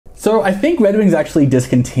So I think Red Wings actually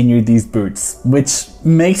discontinued these boots, which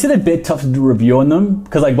makes it a bit tough to do a review on them,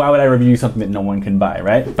 because like, why would I review something that no one can buy,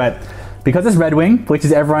 right? But because it's Red Wing, which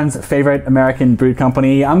is everyone's favorite American boot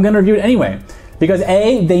company, I'm gonna review it anyway. Because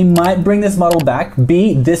A, they might bring this model back.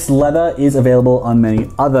 B, this leather is available on many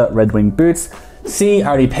other Red Wing boots. C, I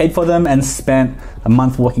already paid for them and spent a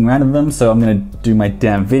month walking around in them, so I'm gonna do my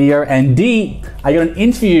damn video. And D, I got an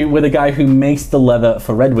interview with a guy who makes the leather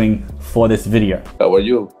for Red Wing for this video. How are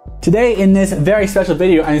you? Today in this very special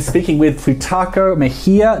video, I'm speaking with Plutarco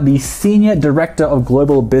Mejia, the Senior Director of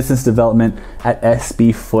Global Business Development at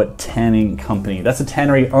SB Foot Tanning Company. That's a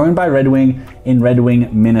tannery owned by Red Wing in Red Wing,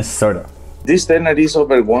 Minnesota. This tannery is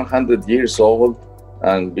over 100 years old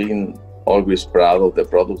and being always proud of the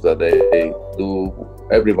products that they do.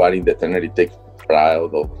 Everybody in the tannery takes pride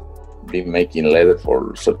of being making leather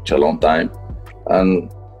for such a long time.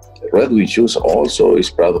 And Red Wing Shoes also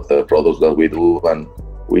is proud of the products that we do, and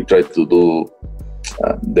we try to do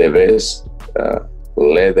the best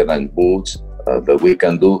leather and boots that we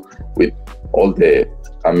can do with all the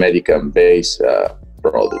American-based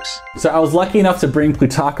products. So I was lucky enough to bring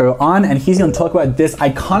Plutarco on, and he's going to talk about this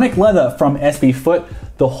iconic leather from SB Foot,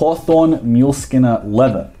 the Hawthorne Muleskinner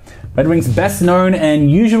leather. Red Wing's best known and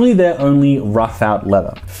usually their only rough out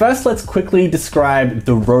leather. First, let's quickly describe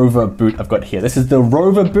the Rover boot I've got here. This is the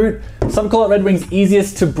Rover boot. Some call it Red Wing's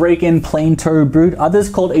easiest to break in plain toe boot. Others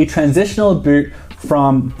call it a transitional boot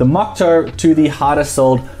from the mock toe to the harder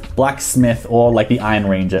soled blacksmith, or like the Iron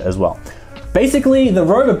Ranger as well. Basically, the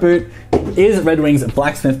Rover boot is Red Wing's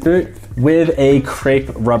blacksmith boot with a crepe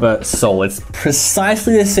rubber sole. It's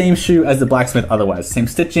precisely the same shoe as the blacksmith otherwise. Same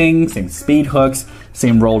stitching, same speed hooks,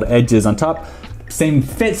 same rolled edges on top, same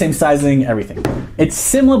fit, same sizing, everything. It's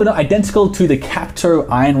similar but not identical to the cap toe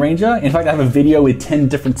Iron Ranger. In fact, I have a video with 10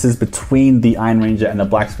 differences between the Iron Ranger and the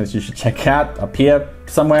blacksmith you should check out up here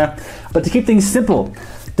somewhere. But to keep things simple,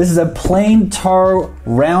 this is a plain toe,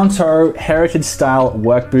 round toe, heritage style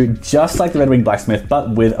work boot, just like the Red Wing blacksmith,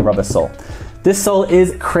 but with a rubber sole. This sole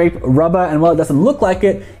is crepe rubber, and while it doesn't look like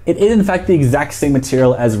it, it is in fact the exact same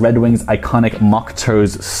material as Red Wing's iconic mock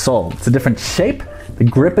toes sole. It's a different shape, the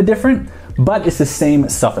grip are different, but it's the same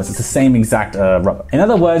softness, it's the same exact rubber. In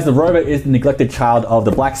other words, the Rover is the neglected child of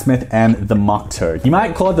the blacksmith and the mock toe. You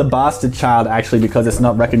might call it the bastard child actually, because it's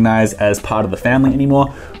not recognized as part of the family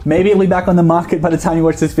anymore. Maybe it'll be back on the market by the time you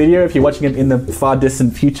watch this video, if you're watching it in the far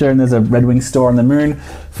distant future and there's a Red Wing store on the moon.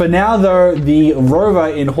 For now though, the Rover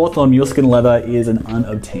in Hawthorne Muleskin leather is an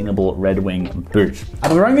unobtainable Red Wing boot. I've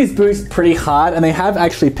been wearing these boots pretty hard, and they have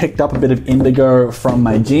actually picked up a bit of indigo from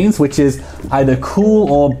my jeans, which is either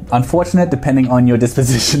cool or unfortunate depending on your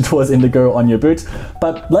disposition towards indigo on your boots.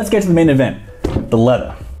 But let's get to the main event, the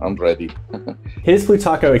leather. I'm ready. Here's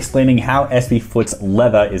Plutarco explaining how SB Foot's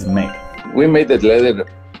leather is made. We made the leather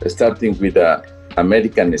starting with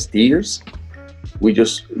American steers. We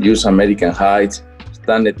just use American hides,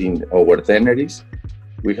 stand it in our tanneries.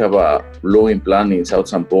 We have a blowing plant in South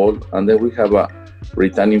St. Paul, and then we have a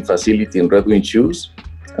retanning facility in Red Wing Shoes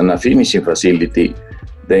and a finishing facility.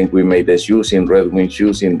 Then we made the shoes in Red Wing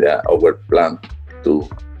Shoes in our plant to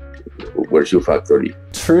our shoe factory.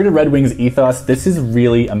 True to Red Wing's ethos, this is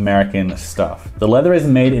really American stuff. The leather is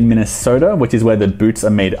made in Minnesota, which is where the boots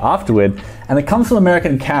are made afterward, and it comes from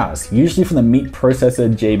American cows, usually from the meat processor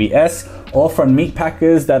JBS, or from meat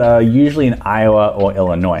packers that are usually in Iowa or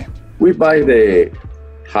Illinois. We buy the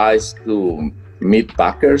hides to meat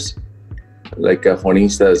packers, like for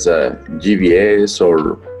instance, GBS,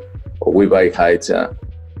 or we buy hides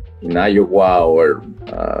in Iowa or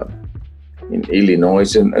in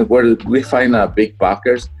Illinois, and where we find big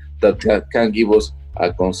packers that can give us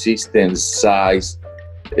a consistent size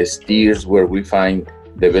steers, where we find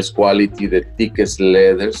the best quality, the thickest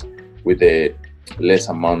leathers with the less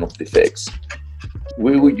amount of defects.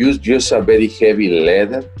 We would use just a very heavy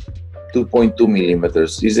leather, 2.2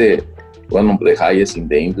 millimeters. Is one of the highest in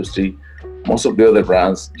the industry. Most of the other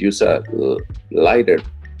brands use a lighter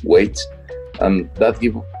weight, and that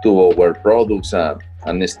gives to our products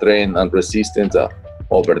and strength and resistance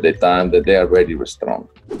over the time that they are very strong.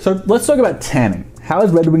 So let's talk about tanning. How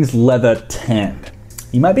is Red Wing's leather tanned?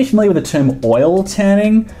 You might be familiar with the term oil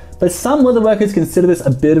tanning, but some leather workers consider this a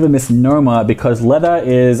bit of a misnomer because leather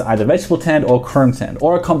is either vegetable tanned or chrome tanned,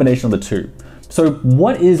 or a combination of the two. So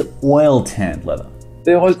what is oil tanned leather?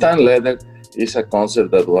 The oil tanned leather is a concept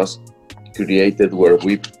that was created where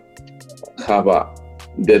we have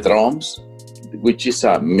the drums, which is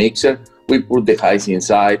a mixer. We put the hides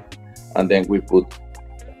inside, and then we put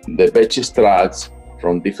the veg extracts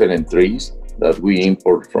from different trees that we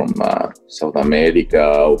import from South America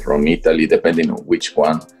or from Italy, depending on which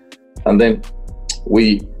one. And then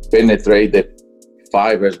We penetrate the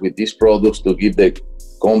fibers with these products to give the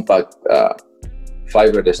compact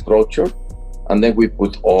fiber structure, and then we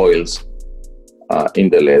put oils in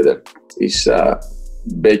the leather. It's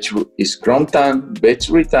chrome tan, beige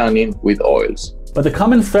retanning with oils. But the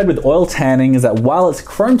common thread with oil tanning is that while it's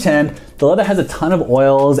chrome tanned, the leather has a ton of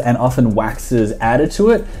oils and often waxes added to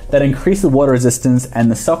it that increase the water resistance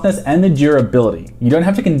and the softness and the durability. You don't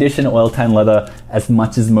have to condition oil tan leather as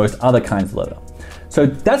much as most other kinds of leather. So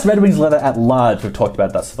that's Red Wing's leather at large we've talked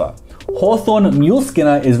about thus far. Hawthorne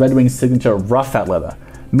Muleskinner is Red Wing's signature rough fat leather,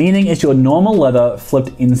 meaning it's your normal leather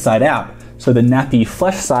flipped inside out, so the nappy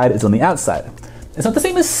flesh side is on the outside. It's not the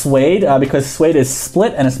same as suede because suede is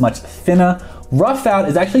split and it's much thinner. Rough out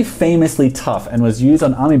is actually famously tough and was used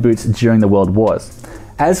on army boots during the World Wars.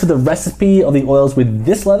 As for the recipe of the oils with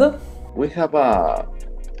this leather, we have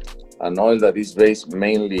an oil that is based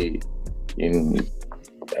mainly in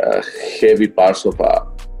heavy parts of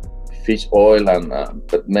fish oil, and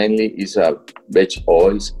but mainly is veg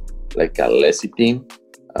oils like a lecithin.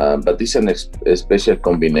 But this is a special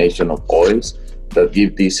combination of oils that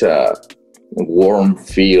give this warm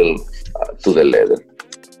feel to the leather.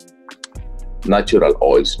 Natural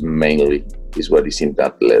oils mainly is what is in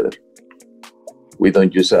that leather. We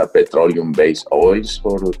don't use petroleum-based oils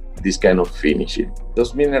for this kind of finishing.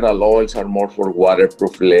 Those mineral oils are more for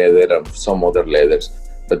waterproof leather and some other leathers.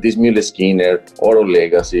 But this Muleskinner, Oro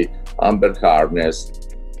Legacy, Amber Harness,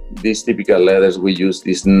 these typical leathers, we use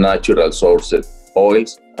these natural sourced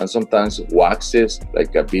oils and sometimes waxes,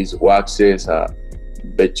 like beeswaxes,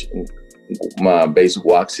 base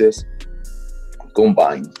waxes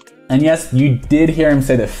combined. And yes, you did hear him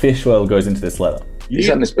say that fish oil goes into this leather. This is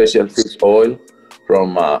a special fish oil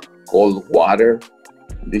from cold water.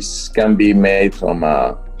 This can be made from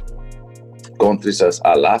countries as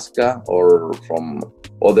Alaska or from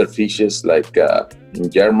other fishes like in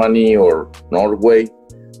Germany or Norway.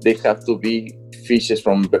 They have to be fishes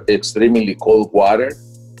from extremely cold water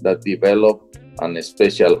that develop a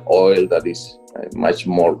special oil that is much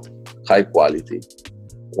more high quality.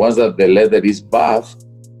 Once that the leather is buffed,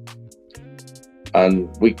 and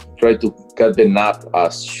we try to cut the nap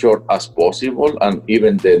as short as possible, and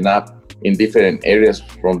even the nap in different areas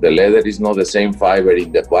from the leather is not the same fiber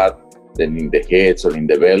in the butt than in the heads or in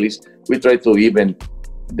the bellies. We try to even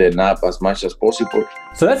the nap as much as possible.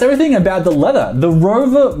 So that's everything about the leather. The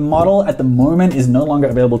Rover model at the moment is no longer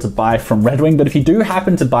available to buy from Red Wing, but if you do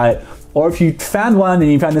happen to buy it, or if you found one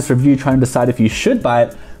and you found this review trying to decide if you should buy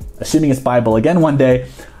it, assuming it's buyable again one day,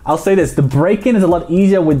 I'll say this, the break-in is a lot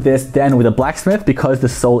easier with this than with a blacksmith because the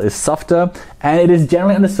sole is softer, and it is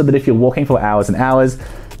generally understood that if you're walking for hours and hours,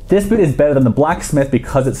 this boot is better than the blacksmith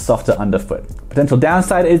because it's softer underfoot. Potential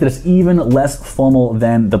downside is that it's even less formal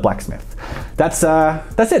than the blacksmith. That's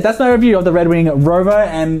it. That's my review of the Red Wing Rover,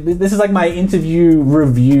 and this is like my interview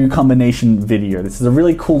review combination video. This is a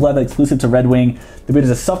really cool leather exclusive to Red Wing. The boot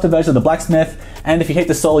is a softer version of the blacksmith, and if you hate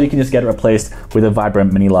the sole, you can just get it replaced with a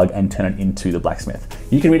Vibram mini lug and turn it into the blacksmith.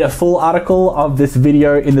 You can read a full article of this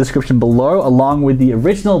video in the description below, along with the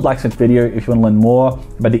original blacksmith video if you want to learn more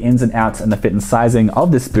about the ins and outs and the fit and sizing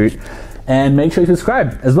of this boot. And make sure you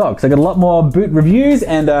subscribe as well, because I got a lot more boot reviews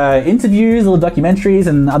and interviews, little documentaries,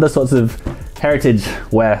 and other sorts of heritage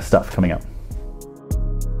wear stuff coming up.